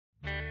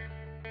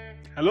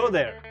Hello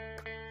there.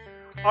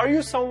 Are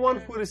you someone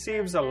who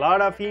receives a lot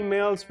of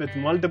emails with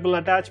multiple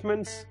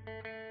attachments?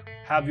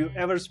 Have you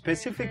ever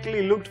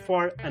specifically looked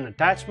for an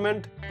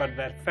attachment but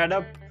were fed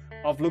up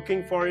of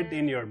looking for it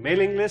in your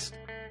mailing list?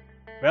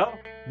 Well,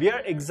 we are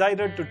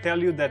excited to tell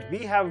you that we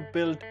have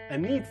built a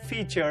neat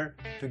feature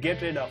to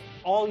get rid of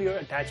all your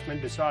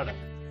attachment disorder.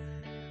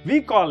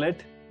 We call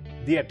it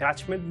the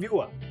Attachment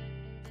Viewer.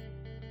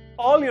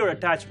 All your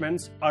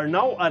attachments are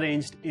now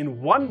arranged in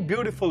one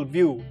beautiful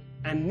view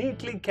and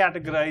neatly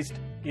categorized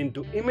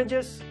into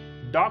images,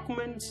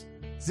 documents,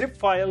 zip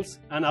files,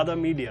 and other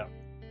media.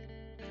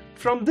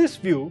 From this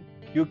view,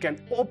 you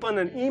can open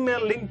an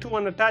email linked to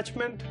an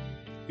attachment,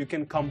 you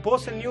can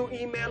compose a new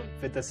email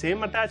with the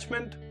same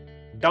attachment,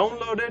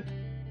 download it,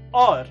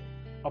 or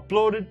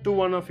upload it to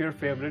one of your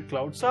favorite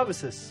cloud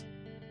services.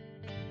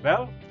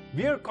 Well,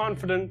 we are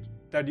confident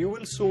that you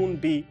will soon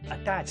be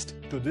attached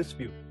to this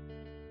view.